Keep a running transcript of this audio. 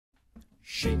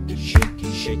Shake the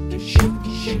shaky, shake the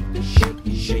shaky, shake the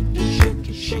shaky, shake the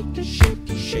shaky, shake the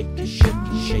shaky, shake the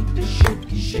shaky, shake the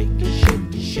shaky, shake the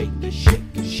shaky, shake the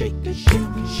shaky, shake the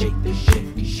shaky, shake the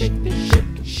shaky, shake the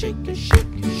shaky, shake the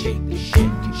shaky, shake the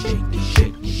shaky, shake the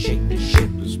shaky, shake the shaky.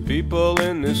 There's people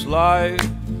in this life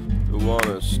who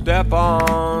wanna step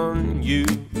on you.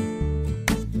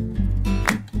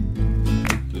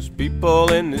 There's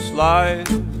people in this life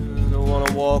who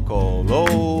wanna walk all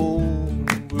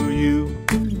over you.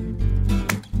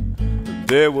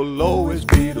 There will always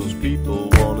be those people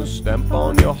wanna stamp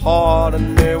on your heart,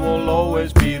 and there will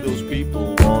always be those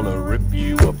people wanna rip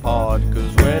you apart.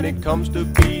 Cause when it comes to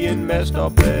being messed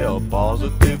up, they are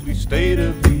positively state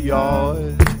of the art.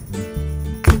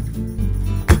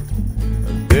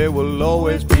 And there will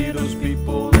always be those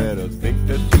people that think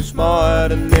that you're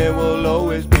smart, and there will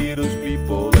always be those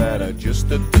people that are just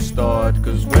at the start.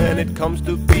 Cause when it comes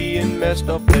to being messed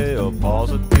up, they are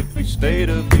positively state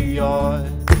of the art.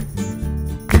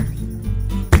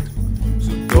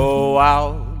 Go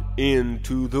out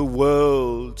into the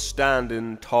world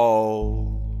standing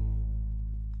tall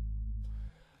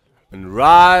and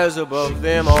rise above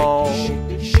them all.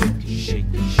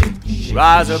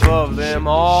 Rise above them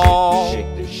all. Yeah,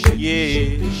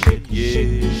 yeah,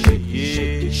 yeah.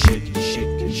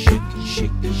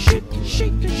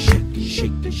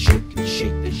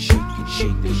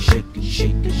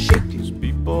 There's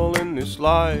people in this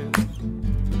life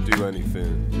that do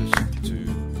anything just to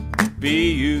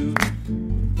be you.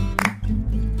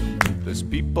 There's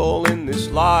people in this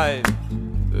life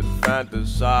that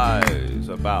fantasize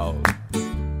about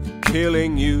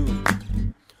killing you.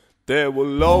 There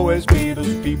will always be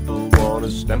those people wanna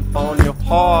stamp on your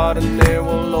heart, and there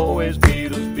will always be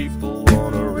those people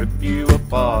wanna rip you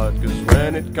apart. Cause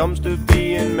when it comes to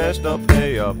being messed up,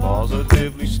 they are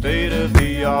positively state of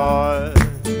the art.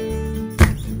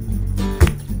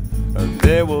 And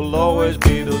there will always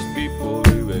be those people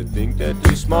who think that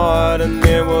you're smart, and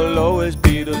there will always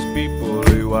be those people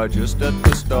who are just at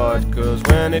the start. Cause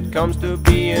when it comes to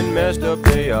being messed up,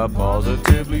 they are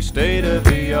positively state of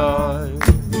the art.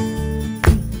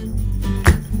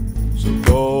 So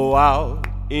go out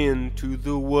into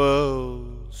the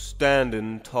world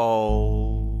standing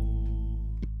tall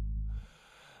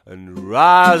and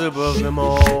rise above them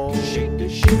all.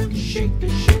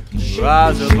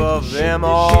 Rise above them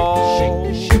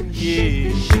all.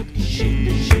 Yeah.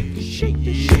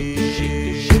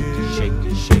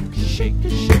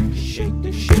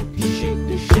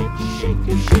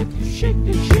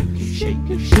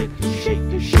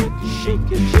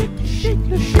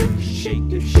 Shake